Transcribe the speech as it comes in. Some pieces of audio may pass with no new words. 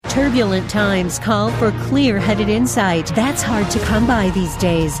Turbulent times call for clear-headed insight. That's hard to come by these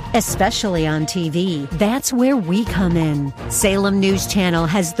days, especially on TV. That's where we come in. Salem News Channel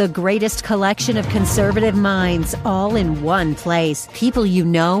has the greatest collection of conservative minds all in one place. People you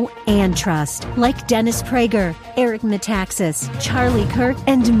know and trust, like Dennis Prager, Eric Metaxas, Charlie Kirk,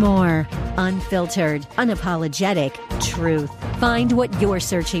 and more. Unfiltered, unapologetic truth. Find what you're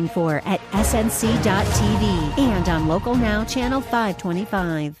searching for at snc.tv and on Local Now, Channel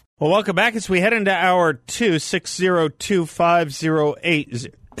 525. Well, welcome back as we head into hour 2,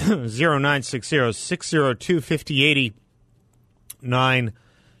 602-508-0960,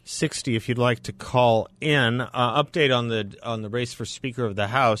 602-5080-960 if you'd like to call in. Update on the race for Speaker of the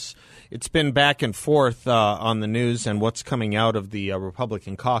House. It's been back and forth on the news and what's coming out of the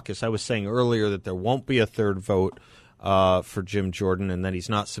Republican caucus. I was saying earlier that there won't be a third vote for Jim Jordan and that he's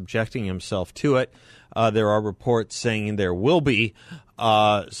not subjecting himself to it. There are reports saying there will be.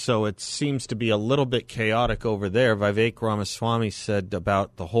 So it seems to be a little bit chaotic over there. Vivek Ramaswamy said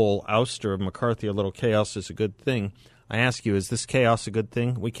about the whole ouster of McCarthy, a little chaos is a good thing. I ask you, is this chaos a good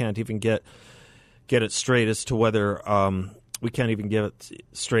thing? We can't even get it straight as to whether there'll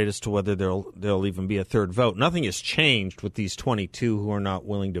even be a third vote. Nothing has changed with these 22 who are not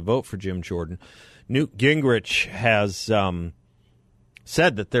willing to vote for Jim Jordan. Newt Gingrich has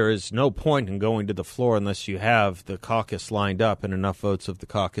said that there is no point in going to the floor unless you have the caucus lined up and enough votes of the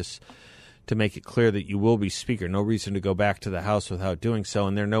caucus to make it clear that you will be Speaker. No reason to go back to the House without doing so,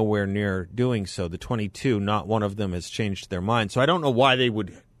 and they're nowhere near doing so. The 22, not one of them has changed their mind. So I don't know why they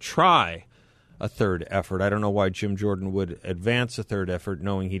would try a third effort. I don't know why Jim Jordan would advance a third effort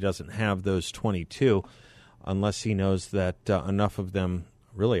knowing he doesn't have those 22 unless he knows that enough of them,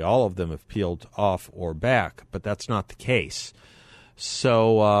 really all of them, have peeled off or back. But that's not the case.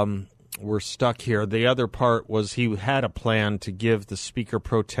 So we're stuck here. The other part was he had a plan to give the Speaker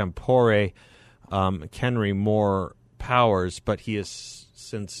pro tempore, McHenry, more powers, but he has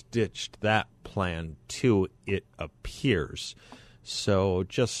since ditched that plan too, it appears. So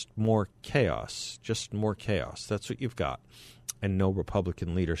just more chaos. That's what you've got, and no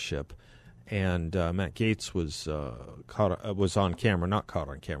Republican leadership. And Matt Gaetz was on camera, not caught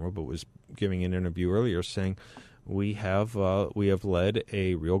on camera, but was giving an interview earlier saying, We have led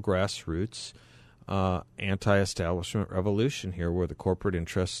a real grassroots anti-establishment revolution here where the corporate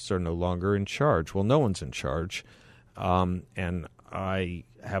interests are no longer in charge. Well, no one's in charge. And I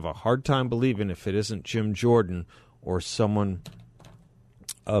have a hard time believing if it isn't Jim Jordan or someone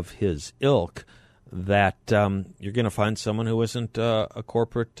of his ilk that you're going to find someone who isn't a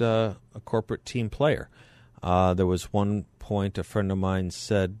corporate team player. There was one point a friend of mine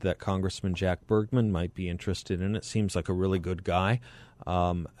said that Congressman Jack Bergman might be interested in it. Seems like a really good guy.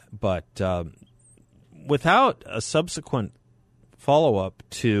 But without a subsequent follow-up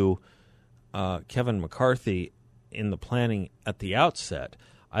to Kevin McCarthy in the planning at the outset,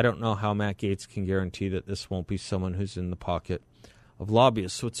 I don't know how Matt Gaetz can guarantee that this won't be someone who's in the pocket of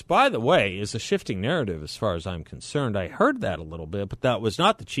lobbyists, which, by the way, is a shifting narrative as far as I'm concerned. I heard that a little bit, but that was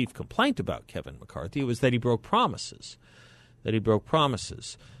not the chief complaint about Kevin McCarthy. It was that he broke promises.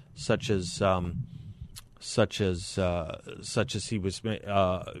 Such as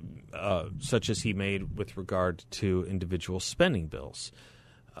he made with regard to individual spending bills.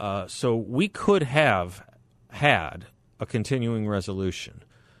 So we could have had a continuing resolution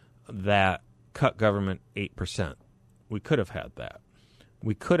that cut government 8%. We could have had that.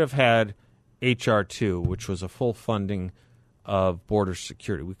 We could have had H.R. 2, which was a full funding of border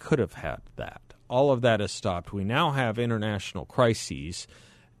security. We could have had that. All of that has stopped. We now have international crises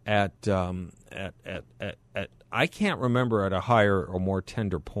at I can't remember at a higher or more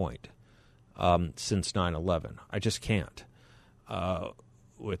tender point since 9/11. I just can't.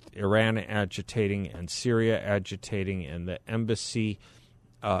 With Iran agitating and Syria agitating and the embassy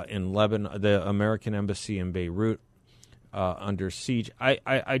in Lebanon, the American embassy in Beirut under siege.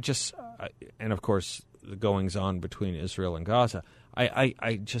 And of course the goings on between Israel and Gaza.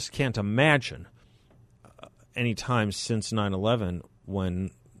 I just can't imagine any time since 9/11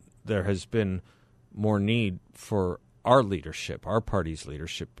 when there has been more need for our leadership, our party's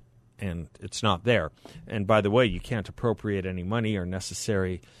leadership, and it's not there. And by the way, you can't appropriate any money or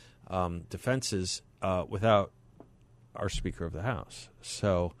necessary defenses without our Speaker of the House.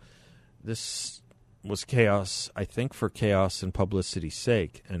 So this was chaos, I think, for chaos and publicity's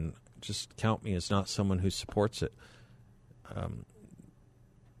sake, and just count me as not someone who supports it.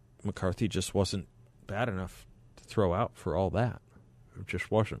 McCarthy just wasn't bad enough to throw out for all that. It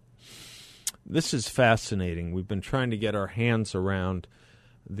just wasn't. This is fascinating. We've been trying to get our hands around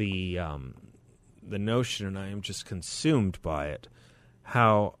the notion, and I am just consumed by it,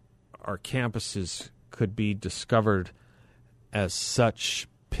 how our campuses could be discovered as such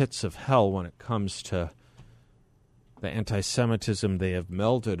pits of hell when it comes to the anti-Semitism they have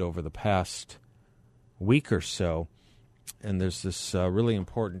melded over the past week or so. And there's this really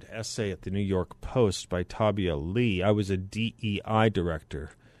important essay at the New York Post by Tabia Lee. I was a DEI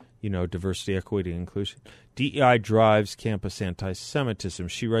director, diversity, equity, and inclusion. DEI drives campus anti-Semitism.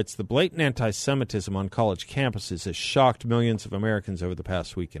 She writes, the blatant anti-Semitism on college campuses has shocked millions of Americans over the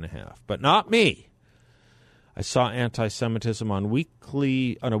past week and a half. But not me. I saw anti-Semitism on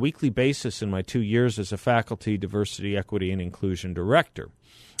a weekly basis in my 2 years as a faculty diversity, equity, and inclusion director.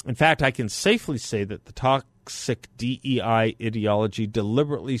 In fact, I can safely say that the toxic DEI ideology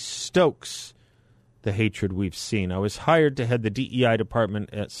deliberately stokes the hatred we've seen. I was hired to head the DEI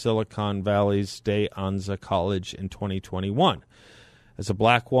department at Silicon Valley's De Anza College in 2021. As a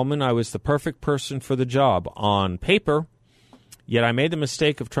black woman, I was the perfect person for the job on paper. Yet I made the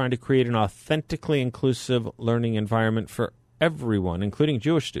mistake of trying to create an authentically inclusive learning environment for everyone, including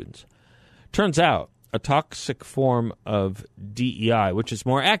Jewish students. Turns out, a toxic form of DEI, which is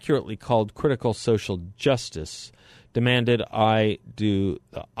more accurately called critical social justice, demanded I do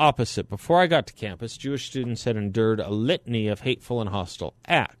the opposite. Before I got to campus, Jewish students had endured a litany of hateful and hostile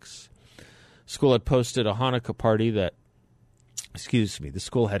acts. The school had hosted a Hanukkah party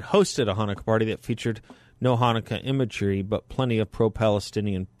that featured no Hanukkah imagery, but plenty of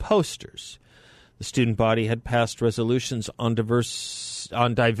pro-Palestinian posters. The student body had passed resolutions on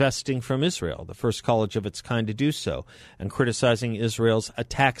divesting from Israel, the first college of its kind to do so, and criticizing Israel's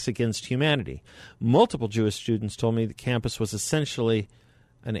attacks against humanity. Multiple Jewish students told me the campus was essentially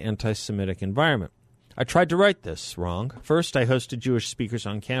an anti-Semitic environment. I tried to right this wrong. First, I hosted Jewish speakers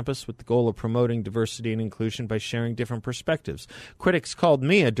on campus with the goal of promoting diversity and inclusion by sharing different perspectives. Critics called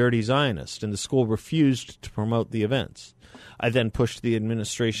me a dirty Zionist, and the school refused to promote the events. I then pushed the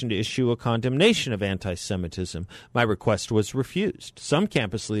administration to issue a condemnation of anti-Semitism. My request was refused. Some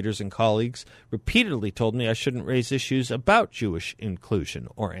campus leaders and colleagues repeatedly told me I shouldn't raise issues about Jewish inclusion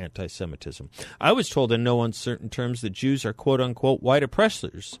or anti-Semitism. I was told in no uncertain terms that Jews are quote-unquote white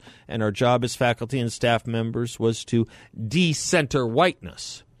oppressors, and our job as faculty and staff members was to de-center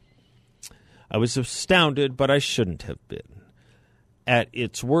whiteness. I was astounded, but I shouldn't have been. At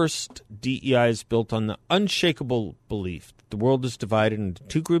its worst, DEI is built on the unshakable belief that the world is divided into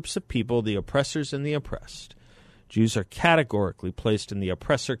two groups of people, the oppressors and the oppressed. Jews are categorically placed in the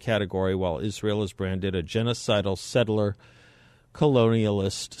oppressor category, while Israel is branded a genocidal, settler,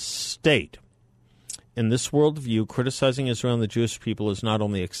 colonialist state. In this worldview, criticizing Israel and the Jewish people is not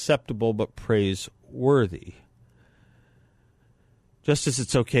only acceptable but praiseworthy. Just as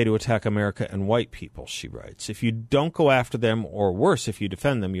it's okay to attack America and white people, she writes. If you don't go after them, or worse, if you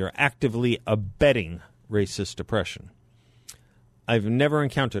defend them, you're actively abetting racist oppression. I've never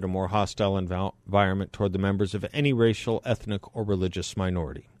encountered a more hostile environment toward the members of any racial, ethnic, or religious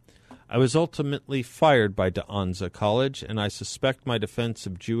minority. I was ultimately fired by De Anza College, and I suspect my defense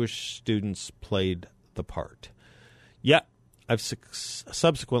of Jewish students played the part. Yet, I've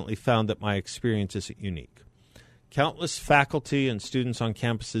subsequently found that my experience isn't unique. Countless faculty and students on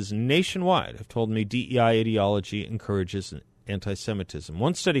campuses nationwide have told me DEI ideology encourages anti-Semitism.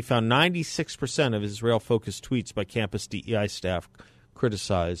 One study found 96% of Israel-focused tweets by campus DEI staff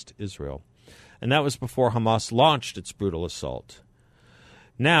criticized Israel. And that was before Hamas launched its brutal assault.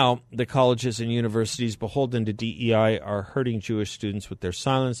 Now, the colleges and universities beholden to DEI are hurting Jewish students with their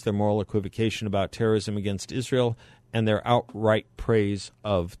silence, their moral equivocation about terrorism against Israel, and their outright praise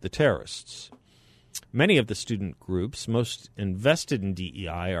of the terrorists. Many of the student groups most invested in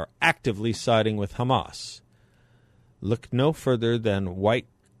DEI are actively siding with Hamas. Look no further than White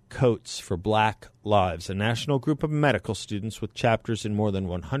Coats for Black Lives, a national group of medical students with chapters in more than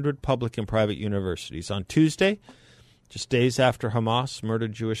 100 public and private universities. On Tuesday, just days after Hamas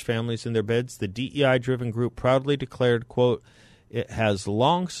murdered Jewish families in their beds, the DEI-driven group proudly declared, quote, "It has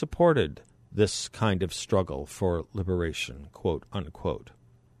long supported this kind of struggle for liberation," quote, unquote.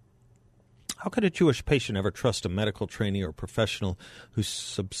 How could a Jewish patient ever trust a medical trainee or professional who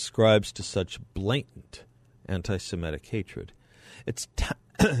subscribes to such blatant anti-Semitic hatred? It's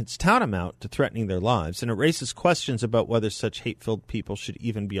tantamount to threatening their lives, and it raises questions about whether such hate-filled people should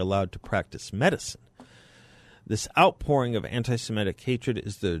even be allowed to practice medicine. This outpouring of anti-Semitic hatred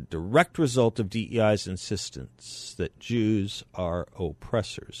is the direct result of DEI's insistence that Jews are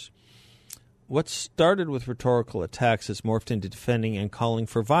oppressors. What started with rhetorical attacks has morphed into defending and calling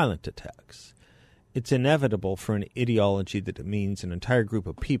for violent attacks. It's inevitable for an ideology that demeans an entire group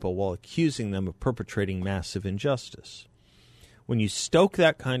of people while accusing them of perpetrating massive injustice. When you stoke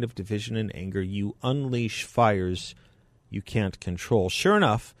that kind of division and anger, you unleash fires you can't control. Sure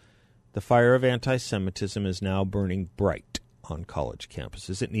enough, The fire of anti-Semitism is now burning bright on college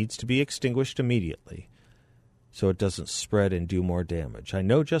campuses. It needs to be extinguished immediately so it doesn't spread and do more damage. I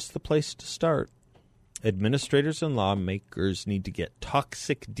know just the place to start. Administrators and lawmakers need to get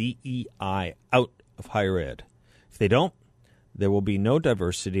toxic DEI out of higher ed. If they don't, there will be no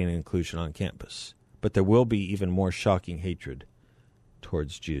diversity and inclusion on campus, but there will be even more shocking hatred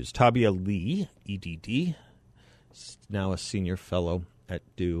towards Jews. Tabia Lee, EDD, is now a senior fellow at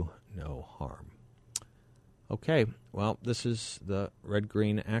Do No Harm. Okay, well, this is the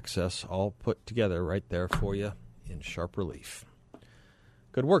red-green access all put together right there for you in sharp relief.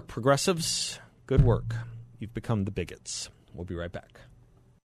 Good work, progressives. Good work. You've become the bigots. We'll be right back.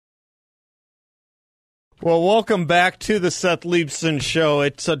 Well, welcome back to the Seth Leibsohn Show.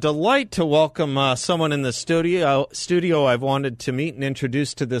 It's a delight to welcome someone in the studio I've wanted to meet and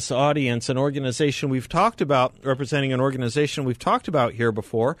introduce to this audience, an organization we've talked about, representing an organization we've talked about here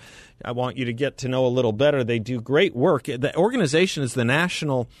before. I want you to get to know a little better. They do great work. The organization is the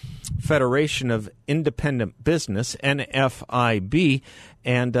National Federation of Independent Business, NFIB,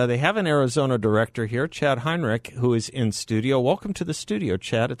 and they have an Arizona director here, Chad Heinrich, who is in studio. Welcome to the studio,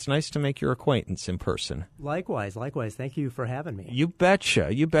 Chad. It's nice to make your acquaintance in person. Likewise. Thank you for having me. You betcha.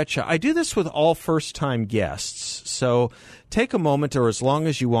 I do this with all first-time guests, so take a moment or as long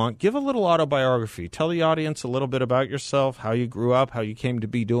as you want. Give a little autobiography. Tell the audience a little bit about yourself, how you grew up, how you came to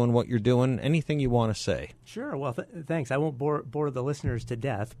be doing what you're doing, anything you want to say. Sure. Well, thanks. I won't bore the listeners to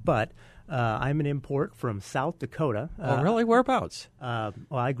death, but I'm an import from South Dakota. Oh, really? Whereabouts? I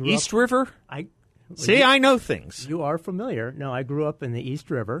grew East up, River? I know things. You are familiar. No, I grew up in the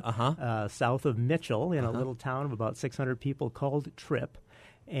East River, south of Mitchell, in a little town of about 600 people called Tripp.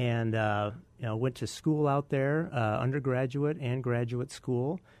 And went to school out there, undergraduate and graduate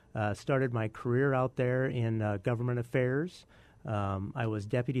school. Started my career out there in government affairs. I was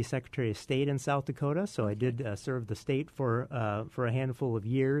Deputy Secretary of State in South Dakota, so I did serve the state for a handful of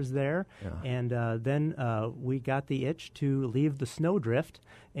years there. Yeah. And then we got the itch to leave the snowdrift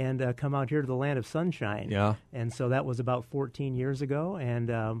and come out here to the land of sunshine. Yeah. And so that was about 14 years ago,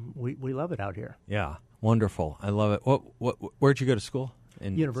 and we love it out here. Yeah, wonderful. I love it. Where'd you go to school?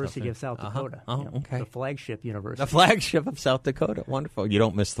 University of South Dakota. Okay. The flagship university. The flagship of South Dakota. Wonderful. You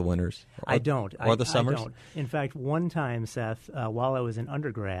don't miss the winters? I don't. Or the summers? I don't. In fact, one time, Seth, while I was in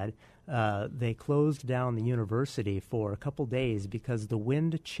undergrad, they closed down the university for a couple days because the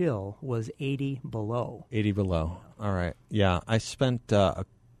wind chill was 80 below. 80 below. All right. Yeah, I spent a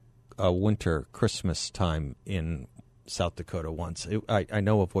winter Christmas time in South Dakota once. I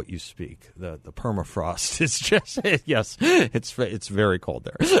know of what you speak. The permafrost is just yes, it's very cold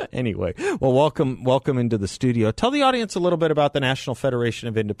there. Anyway, well, welcome into the studio. Tell the audience a little bit about the National Federation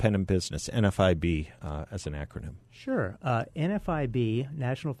of Independent Business, NFIB, as an acronym. Sure. NFIB,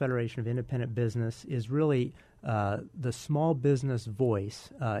 National Federation of Independent Business, is really the small business voice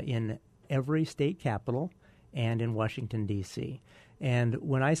in every state capital and in Washington, D.C. And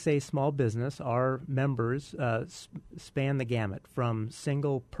when I say small business, our members span the gamut from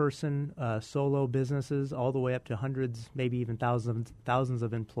single-person solo businesses all the way up to hundreds, maybe even thousands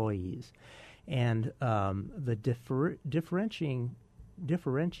of employees. And the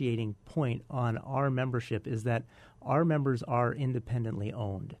differentiating point on our membership is that our members are independently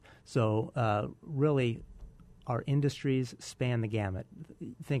owned. So really, our industries span the gamut.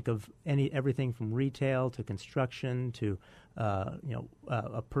 Think of everything from retail to construction to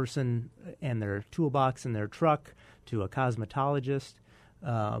a person and their toolbox in their truck to a cosmetologist,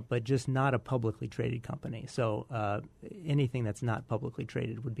 but just not a publicly traded company. So anything that's not publicly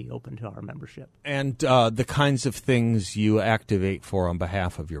traded would be open to our membership. And the kinds of things you activate for on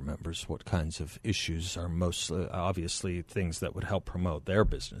behalf of your members, what kinds of issues are mostly, obviously, things that would help promote their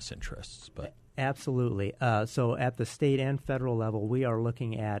business interests, but... Absolutely. So at the state and federal level, we are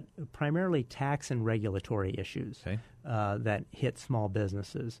looking at primarily tax and regulatory issues that hit small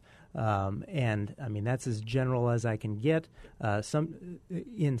businesses. And, I mean, that's as general as I can get.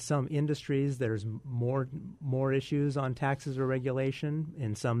 In some industries, there's more issues on taxes or regulation.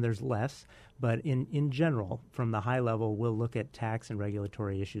 In some, there's less. But in general, from the high level, we'll look at tax and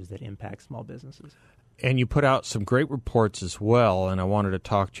regulatory issues that impact small businesses. And you put out some great reports as well, and I wanted to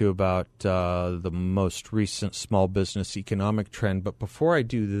talk to you about the most recent small business economic trend. But before I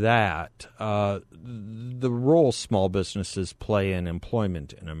do that, the role small businesses play in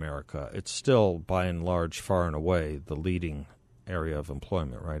employment in America, it's still, by and large, far and away, the leading area of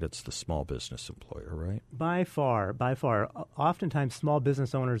employment, right? It's the small business employer, right? By far. Oftentimes, small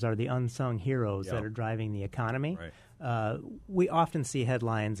business owners are the unsung heroes that are driving the economy. Right. we often see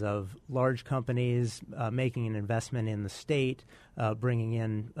headlines of large companies making an investment in the state, bringing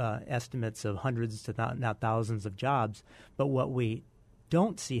in estimates of hundreds to not thousands of jobs. But what we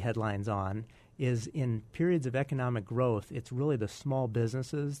don't see headlines on is in periods of economic growth, it's really the small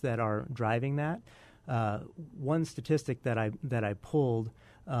businesses that are driving that. One statistic that I pulled,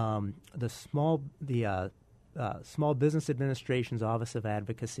 the Small Business Administration's Office of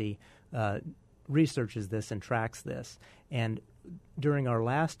Advocacy researches this and tracks this. And during our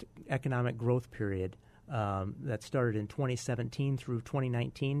last economic growth period that started in 2017 through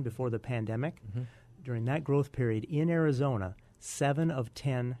 2019 before the pandemic, during that growth period in Arizona, 7 of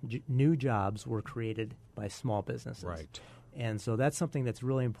 10 new jobs were created by small businesses. Right. And so that's something that's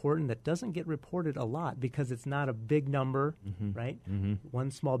really important that doesn't get reported a lot because it's not a big number, right? One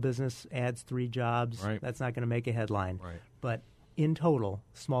small business adds 3 jobs. Right. That's not going to make a headline. Right. But in total,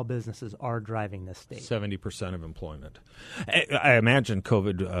 small businesses are driving this state. 70% of employment. I imagine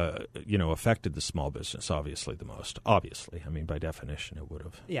COVID, affected the small business obviously the most. Obviously, I mean, by definition, it would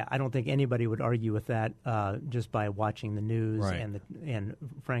have. Yeah, I don't think anybody would argue with that just by watching the news and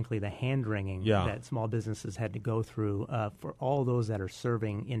frankly, the hand-wringing that small businesses had to go through for all those that are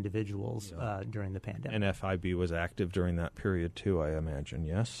serving individuals during the pandemic. NFIB was active during that period too, I imagine.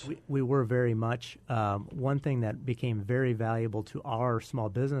 Yes, we were very much. One thing that became very valuable to our small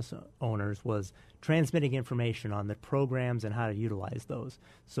business owners was transmitting information on the programs and how to utilize those.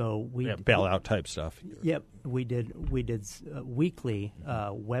 So we bailout type stuff. Yep, we did weekly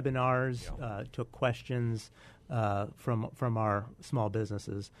webinars, took questions from our small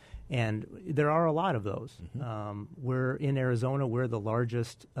businesses, and there are a lot of those. We're in Arizona. We're the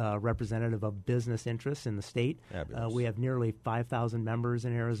largest representative of business interests in the state. We have nearly 5,000 members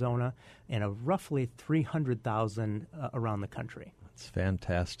in Arizona and roughly 300,000 around the country. It's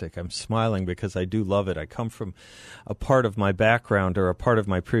fantastic. I'm smiling because I do love it. I come from a part of my background or a part of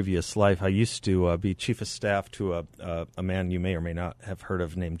my previous life. I used to be chief of staff to a man you may or may not have heard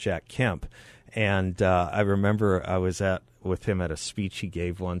of named Jack Kemp. And I remember I was with him at a speech he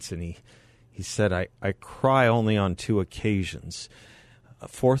gave once, and he said, I cry only on 2 occasions.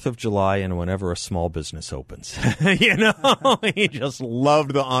 4th of July and whenever a small business opens. He just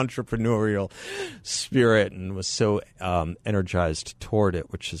loved the entrepreneurial spirit and was so energized toward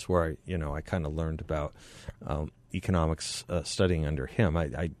it, which is where I kind of learned about economics studying under him.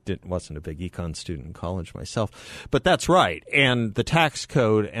 I wasn't a big econ student in college myself, but that's right. And the tax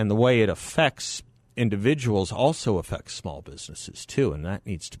code and the way it affects individuals also affects small businesses too, and that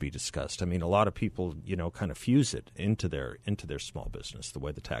needs to be discussed. I mean, a lot of people, kind of fuse it into their small business the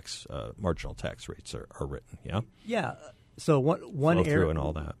way the marginal tax rates are written. Yeah. Yeah. So one area and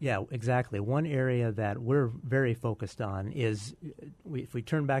all that. Yeah, exactly. One area that we're very focused on is if we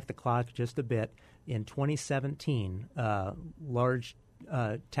turn back the clock just a bit, in 2017, large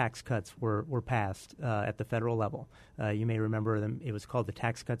tax cuts were passed at the federal level. You may remember them. It was called the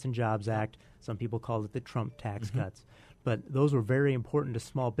Tax Cuts and Jobs Act. Some people called it the Trump tax cuts. But those were very important to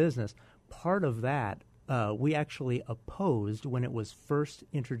small business. Part of that we actually opposed when it was first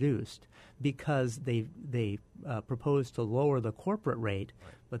introduced because they proposed to lower the corporate rate,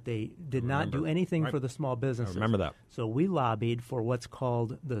 but they did not do anything for the small businesses. I remember that. So we lobbied for what's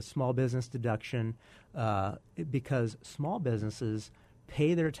called the small business deduction because small businesses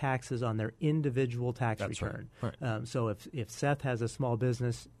pay their taxes on their individual tax return. Right. So if Seth has a small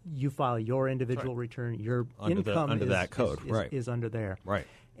business, you file your individual return. Your income under that code is under there. Right.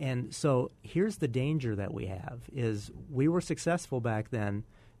 And so here's the danger that we have is we were successful back then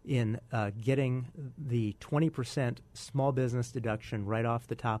in getting the 20% small business deduction right off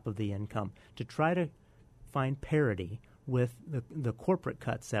the top of the income to try to find parity with the corporate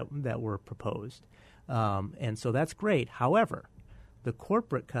cuts that were proposed. And so that's great. However, the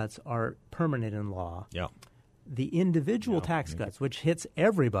corporate cuts are permanent in law. Yeah. The individual tax cuts, which hits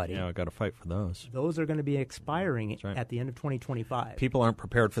everybody. Yeah, I got to fight for those. Those are going to be expiring at the end of 2025. People aren't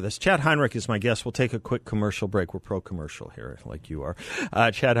prepared for this. Chad Heinrich is my guest. We'll take a quick commercial break. We're pro-commercial here, like you are.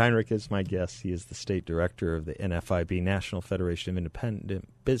 Chad Heinrich is my guest. He is the state director of the NFIB, National Federation of Independent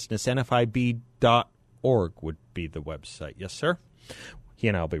Business. NFIB.org would be the website. Yes, sir? He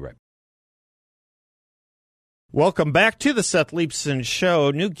and I will be right back. Welcome back to the Seth Leibsohn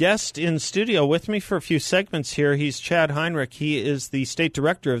Show. New guest in studio with me for a few segments here. He's Chad Heinrich. He is the state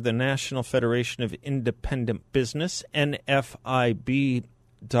director of the National Federation of Independent Business, NFIB.org.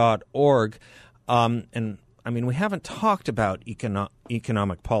 And, I mean, we haven't talked about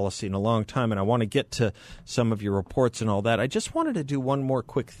economic policy in a long time, and I want to get to some of your reports and all that. I just wanted to do one more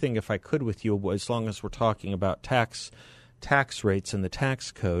quick thing, if I could, with you, as long as we're talking about tax rates and the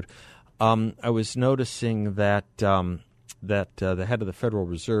tax code. I was noticing that the head of the Federal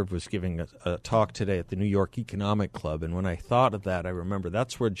Reserve was giving a talk today at the New York Economic Club, and when I thought of that, I remember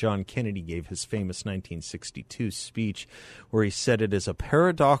that's where John Kennedy gave his famous 1962 speech, where he said it is a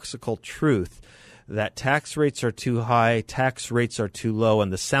paradoxical truth that tax rates are too high, tax rates are too low,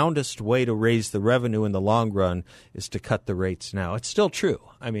 and the soundest way to raise the revenue in the long run is to cut the rates now. It's still true.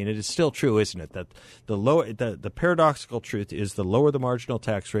 I mean, it is still true, isn't it, that the paradoxical truth is the lower the marginal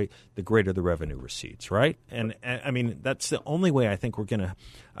tax rate, the greater the revenue recedes, right? And I mean, that's the only way I think we're going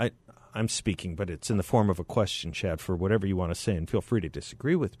to I'm speaking, but it's in the form of a question, Chad, for whatever you want to say, and feel free to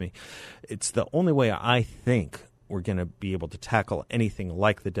disagree with me. It's the only way I think we're going to be able to tackle anything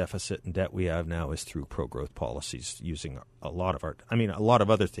like the deficit and debt we have now is through pro-growth policies using a lot of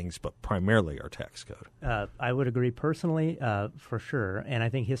other things, but primarily our tax code. I would agree personally, for sure, and I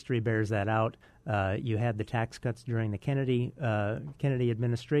think history bears that out. You had the tax cuts during the Kennedy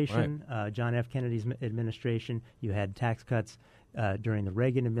administration, right. John F. Kennedy's administration. You had tax cuts during the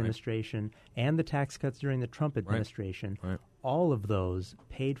Reagan administration, right. and the tax cuts during the Trump administration. Right. Right. All of those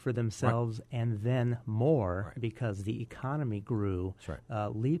paid for themselves right. and then more right. because the economy grew right.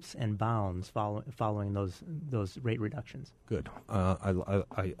 Leaps and bounds following those rate reductions. Good.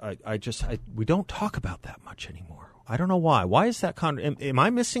 We don't talk about that much anymore. I don't know why. Why is that? Am I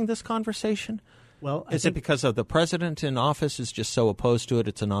missing this conversation? Well, is it because of the president in office is just so opposed to it?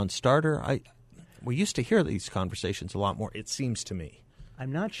 It's a non-starter. We used to hear these conversations a lot more. It seems to me.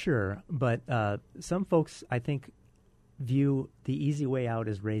 I'm not sure, but some folks, I think, view the easy way out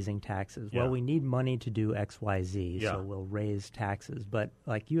as raising taxes. Yeah. Well, we need money to do X, Y, Z, yeah. so we'll raise taxes. But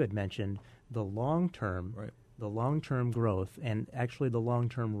like you had mentioned, the long-term growth and actually the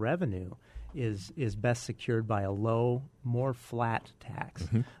long-term revenue is best secured by a low, more flat tax.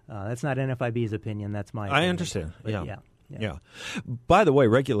 Mm-hmm. That's not NFIB's opinion. That's my opinion. I understand. Yeah. Yeah. By the way,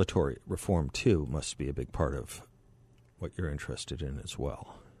 regulatory reform, too, must be a big part of what you're interested in as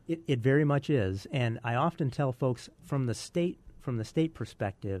well. It very much is, and I often tell folks from the state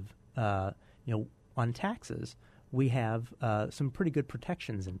perspective, on taxes, we have some pretty good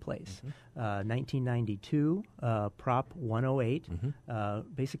protections in place. Mm-hmm. 1992, Prop 108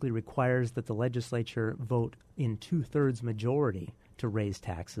 mm-hmm. Basically requires that the legislature vote in 2/3 majority to raise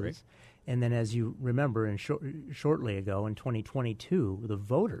taxes. Right. And then, as you remember, shortly ago in 2022, the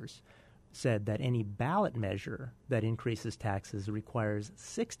voters said that any ballot measure that increases taxes requires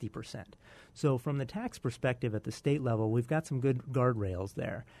 60%. So from the tax perspective at the state level, we've got some good guardrails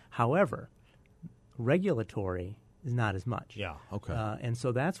there. However, regulatory is not as much. Yeah, okay. And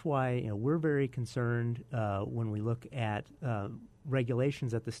so that's why we're very concerned when we look at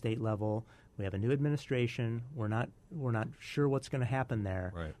regulations at the state level. We have a new administration. We're not sure what's going to happen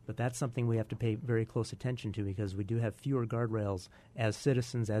there, right. but that's something we have to pay very close attention to because we do have fewer guardrails as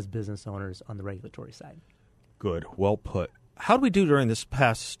citizens, as business owners on the regulatory side. Good. Well put. How did we do during this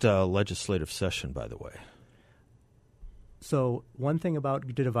past legislative session, by the way? So one thing about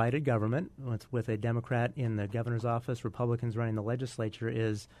divided government, with a Democrat in the governor's office, Republicans running the legislature,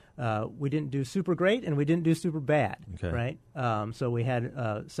 is we didn't do super great and we didn't do super bad, okay. right? So we had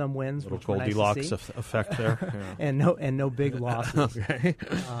some wins, little which were Goldilocks nice to see. effect there, yeah. and no big losses. Okay.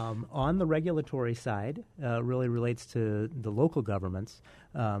 On the regulatory side, really relates to the local governments.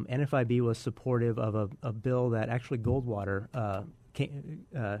 NFIB was supportive of a bill that actually Goldwater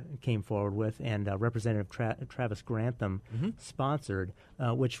came forward with, and Representative Travis Grantham mm-hmm. sponsored,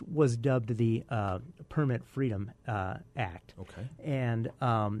 which was dubbed the Permit Freedom Act. Okay. And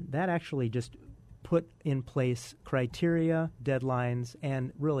that actually just put in place criteria, deadlines,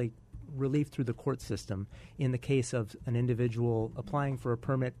 and really relief through the court system in the case of an individual applying for a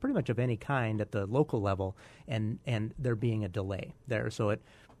permit pretty much of any kind at the local level and there being a delay there. So it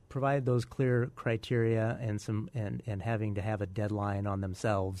provided those clear criteria and having to have a deadline on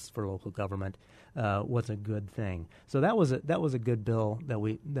themselves for local government was a good thing. So that was a good bill that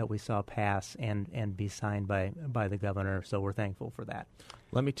we saw pass and be signed by the governor. So we're thankful for that.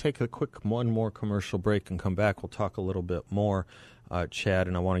 Let me take a quick one more commercial break and come back. We'll talk a little bit more, Chad,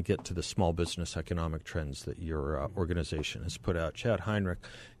 and I want to get to the small business economic trends that your organization has put out. Chad Heinrich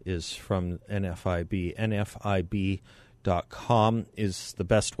is from NFIB. NFIB.com is the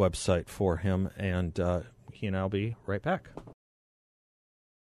best website for him, and he and I'll be right back.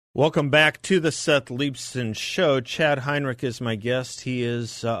 Welcome back to the Seth Leibsohn Show. Chad Heinrich is my guest. He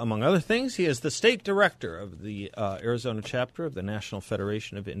is, among other things, he is the state director of the Arizona chapter of the National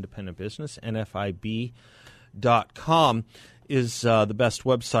Federation of Independent Business, NFIB.com. is the best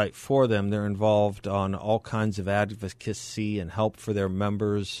website for them. They're involved on all kinds of advocacy and help for their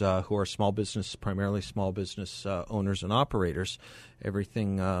members who are primarily small business owners and operators.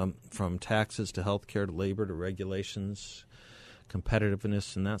 Everything from taxes to healthcare to labor to regulations,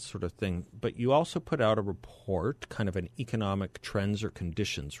 competitiveness, and that sort of thing. But you also put out a report, kind of an economic trends or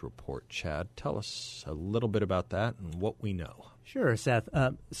conditions report, Chad. Tell us a little bit about that and what we know. Sure, Seth.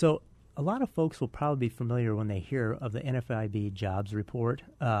 So a lot of folks will probably be familiar when they hear of the NFIB jobs report.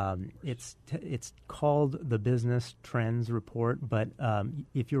 It's called the Business Trends Report, but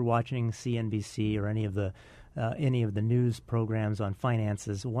if you're watching CNBC or any of the news programs on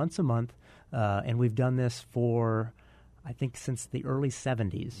finances, once a month, and we've done this for, I think, since the early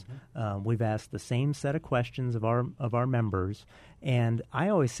 70s. We've asked the same set of questions of our members, and I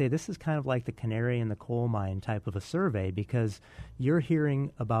always say this is kind of like the canary in the coal mine type of a survey, because you're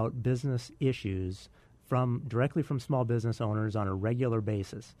hearing about business issues directly from small business owners on a regular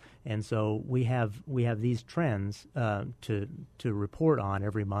basis, and so we have these trends to report on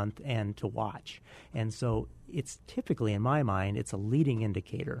every month and to watch, and so it's typically, in my mind, it's a leading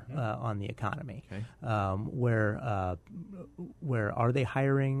indicator on the economy. Okay. Where are they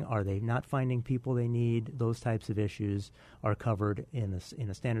hiring? Are they not finding people they need? Those types of issues are covered in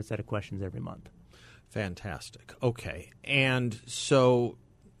a standard set of questions every month. Fantastic. Okay, and so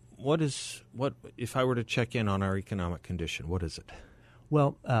what if I were to check in on our economic condition? What is it?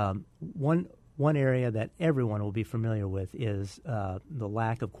 Well, one area that everyone will be familiar with is the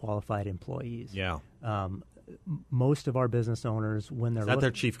lack of qualified employees. Yeah. Most of our business owners, when they're is that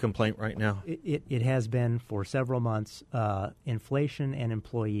their chief complaint right now? It has been for several months. Inflation and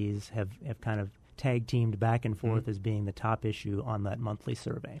employees have kind of tag teamed back and forth as being the top issue on that monthly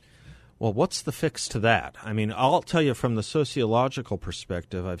survey. Well, what's the fix to that? I mean, I'll tell you from the sociological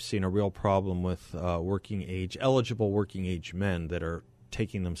perspective, I've seen a real problem with eligible working age men that are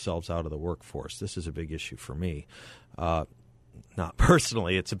taking themselves out of the workforce. This is a big issue for me. Not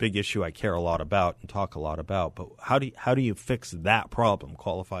personally, it's a big issue I care a lot about and talk a lot about. But how do you fix that problem,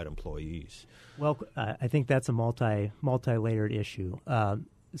 qualified employees? Well, I think that's a multi-layered issue.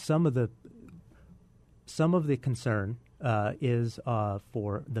 Some of the concern is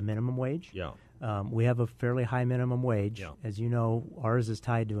for the minimum wage. Yeah. We have a fairly high minimum wage. Yeah. As you know, ours is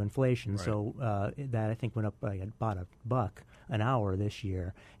tied to inflation, Right. so that I think went up by about $1 an hour this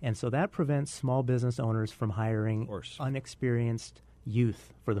year. And so that prevents small business owners from hiring unexperienced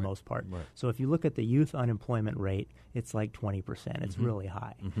youth for the most part. Right. So if you look at the youth unemployment rate, it's like 20%. It's really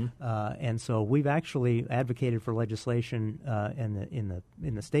high. And so we've actually advocated for legislation in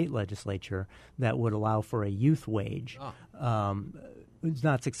the state legislature that would allow for a youth wage. It's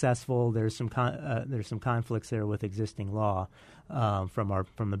not successful. There's some conflicts there with existing law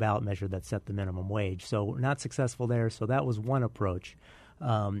from the ballot measure that set the minimum wage. So we're not successful there. So that was one approach.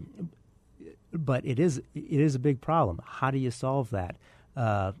 But it is a big problem. How do you solve that?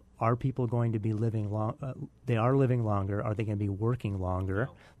 Are people going to be living long? They are living longer. Are they going to be working longer?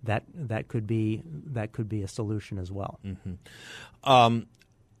 No. That could be a solution as well.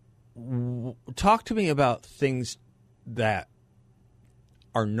 Talk to me about things that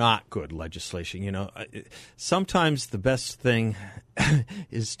are not good legislation. You know, sometimes the best thing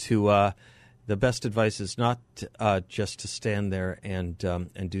is the best advice is not just to stand there and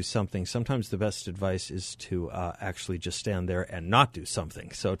do something. Sometimes the best advice is to actually just stand there and not do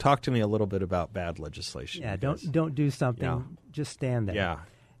something. So talk to me a little bit about bad legislation. Yeah, don't do something. Yeah. Just stand there. Yeah.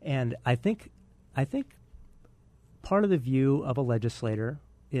 And I think part of the view of a legislator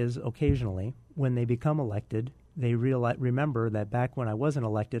is occasionally when they become elected, they remember that back when I wasn't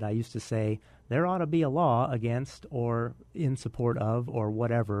elected, I used to say there ought to be a law against or in support of or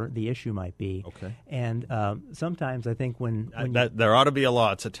whatever the issue might be. Okay. And sometimes I think when there ought to be a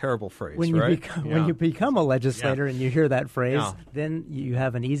law, it's a terrible phrase, when right? When you become a legislator and you hear that phrase, Yeah. then you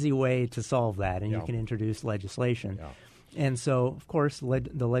have an easy way to solve that, and Yeah. you can introduce legislation. Yeah. And so, of course,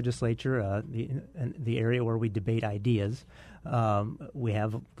 the legislature, the area where we debate ideas, we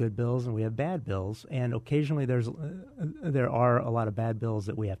have good bills and we have bad bills, and occasionally there are a lot of bad bills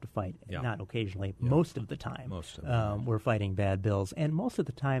that we have to fight. Yeah. Not occasionally, Yeah. most of the time. We're fighting bad bills, and most of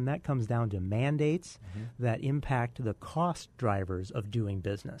the time that comes down to mandates that impact the cost drivers of doing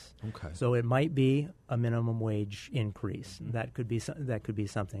business. Okay. So it might be a minimum wage increase. That could be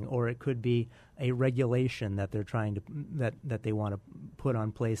something, or it could be a regulation that they're trying to that they want to put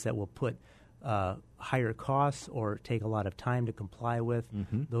on place that will put higher costs or take a lot of time to comply with,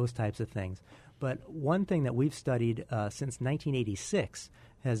 those types of things. But one thing that we've studied since 1986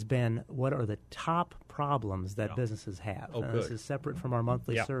 has been what are the top problems that businesses have. This is separate from our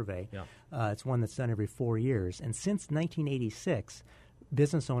monthly survey. It's one that's done every 4 years. And since 1986,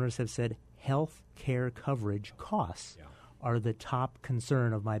 business owners have said health care coverage costs are the top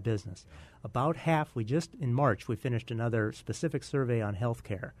concern of my business. About half, in March, we finished another specific survey on health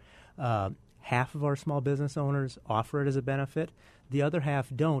care. Half of our small business owners offer it as a benefit. The other half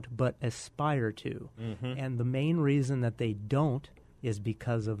don't, but aspire to. And the main reason that they don't is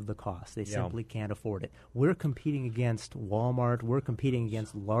because of the cost. They simply can't afford it. We're competing against Walmart. We're competing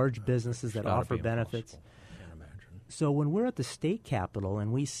against large businesses that offer benefits. Can't imagine. So when we're at the state capitol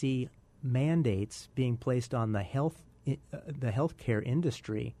and we see mandates being placed on the healthcare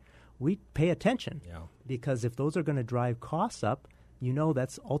industry, we pay attention. Because if those are going to drive costs up,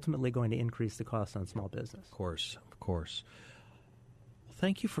 that's ultimately going to increase the cost on small business. Of course. Well,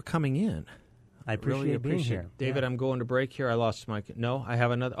 thank you for coming in. I appreciate being here. David, I'm going to break here. I lost my... No, I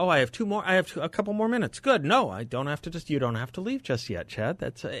have another... Oh, I have two more. I have a couple more minutes. Good. No, I don't have to you don't have to leave just yet, Chad.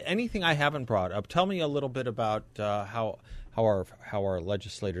 That's anything I haven't brought up. Tell me a little bit about how our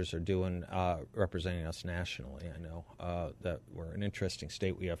legislators are doing representing us nationally. I know that we're an interesting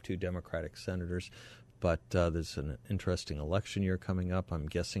state. We have 2 Democratic senators, but there's an interesting election year coming up. I'm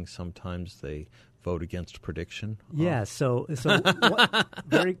guessing sometimes they vote against prediction. Yeah, so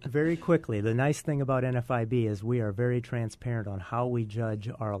very, very quickly, the nice thing about NFIB is we are very transparent on how we judge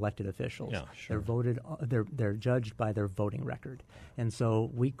our elected officials. Yeah, sure. They're judged by their voting record. And so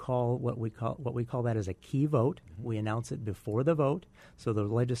we call what we call that as a key vote. We announce it before the vote so the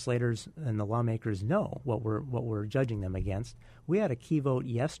legislators and the lawmakers know what we're judging them against. We had a key vote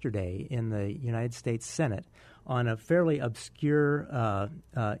yesterday in the United States Senate on a fairly obscure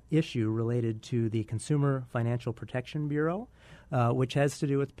issue related to the Consumer Financial Protection Bureau, which has to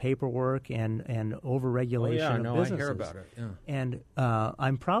do with paperwork and overregulation of businesses. I hear about it. Yeah. And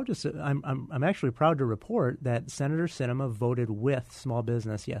I'm actually proud to report that Senator Sinema voted with small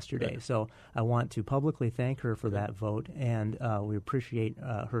business yesterday. Good. So I want to publicly thank her for that vote, and we appreciate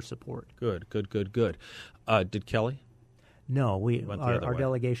her support. Good. Did Kelly? No, our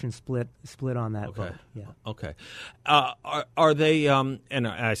delegation split on that vote. Yeah. Okay. Are they? And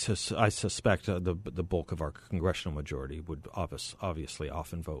I suspect the bulk of our congressional majority would obviously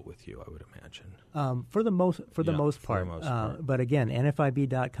often vote with you. I would imagine. For the most part. But again,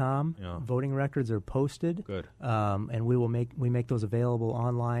 NFIB.com voting records are posted. Good. And we make those available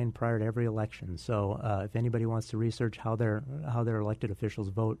online prior to every election. So if anybody wants to research how their elected officials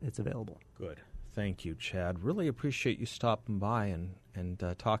vote, it's available. Good. Thank you, Chad. Really appreciate you stopping by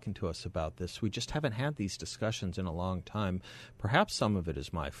and talking to us about this. We just haven't had these discussions in a long time. Perhaps some of it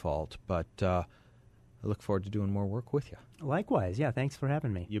is my fault, but I look forward to doing more work with you. Likewise. Yeah, thanks for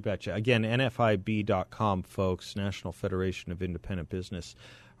having me. You betcha. Again, NFIB.com, folks, National Federation of Independent Business.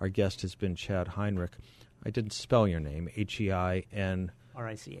 Our guest has been Chad Heinrich. I didn't spell your name, H-E-I-N...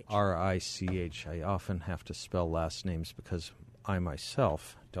 R-I-C-H. R-I-C-H. I often have to spell last names because I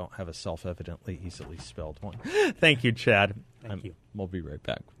myself don't have a self-evidently easily spelled one. Thank you, Chad. Thank you. We'll be right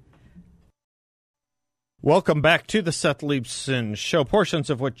back. Welcome back to the Seth Leibsohn Show,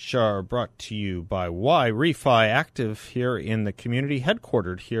 portions of which are brought to you by YRefi, active here in the community,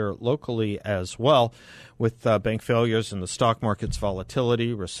 headquartered here locally as well, with bank failures and the stock market's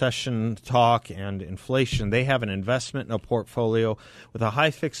volatility, recession talk, and inflation. They have an investment in a portfolio with a high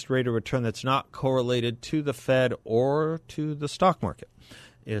fixed rate of return that's not correlated to the Fed or to the stock market.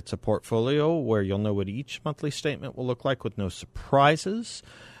 It's a portfolio where you'll know what each monthly statement will look like with no surprises.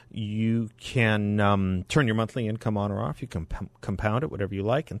 You can turn your monthly income on or off. You can compound it, whatever you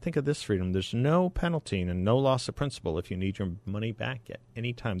like. And think of this, freedom. There's no penalty and no loss of principal if you need your money back at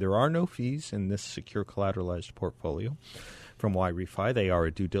any time. There are no fees in this secure collateralized portfolio from YRefi. They are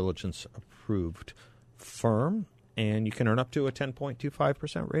a due diligence approved firm. And you can earn up to a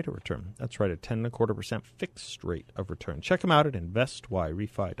 10.25% rate of return. That's right, a 10.25% fixed rate of return. Check them out at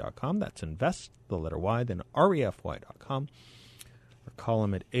investYRefi.com. That's invest, the letter Y, then REFY.com. Or call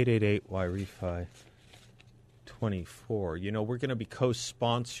them at 888-YRefi-24. You know, we're going to be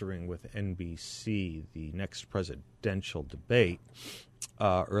co-sponsoring with NBC the next presidential debate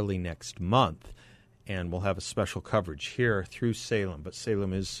early next month. And we'll have a special coverage here through Salem. But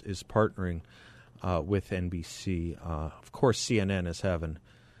Salem is partnering with NBC. Of course, CNN is having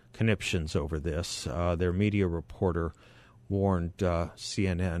conniptions over this. Their media reporter warned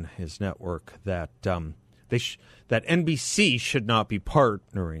CNN, his network, that that NBC should not be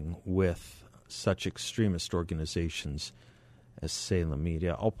partnering with such extremist organizations as Salem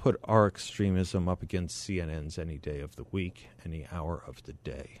Media. I'll put our extremism up against CNN's any day of the week, any hour of the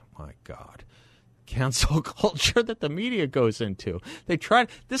day. My God. cancel culture that the media goes into.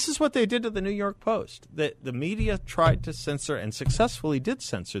 This is what they did to the New York Post. The media tried to censor and successfully did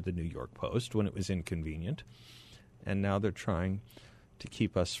censor the New York Post when it was inconvenient. And now they're trying to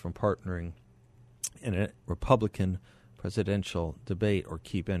keep us from partnering in a Republican presidential debate or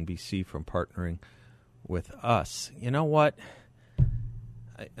keep NBC from partnering with us. You know what?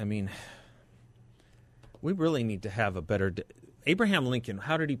 I mean, we really need to have a better Abraham Lincoln,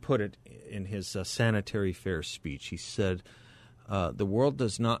 how did he put it in his sanitary fair speech? He said, the world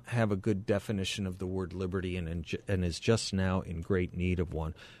does not have a good definition of the word liberty and is just now in great need of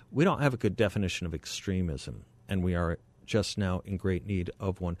one. We don't have a good definition of extremism, and we are just now in great need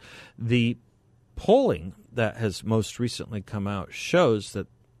of one. The polling that has most recently come out shows that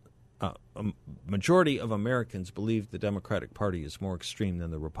a majority of Americans believe the Democratic Party is more extreme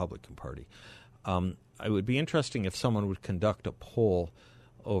than the Republican Party. It would be interesting if someone would conduct a poll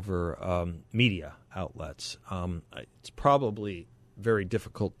over media outlets. It's probably very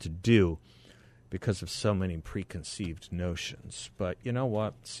difficult to do because of so many preconceived notions. But you know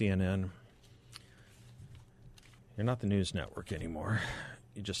what, CNN, you're not the news network anymore.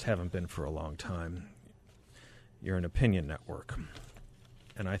 You just haven't been for a long time. You're an opinion network.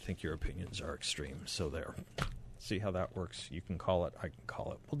 And I think your opinions are extreme. So there. See how that works? You can call it. I can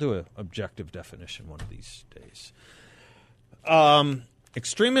call it. We'll do an objective definition one of these days.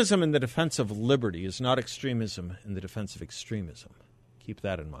 Extremism in the defense of liberty is not extremism in the defense of extremism. Keep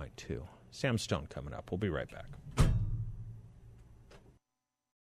that in mind, too. Sam Stone coming up. We'll be right back.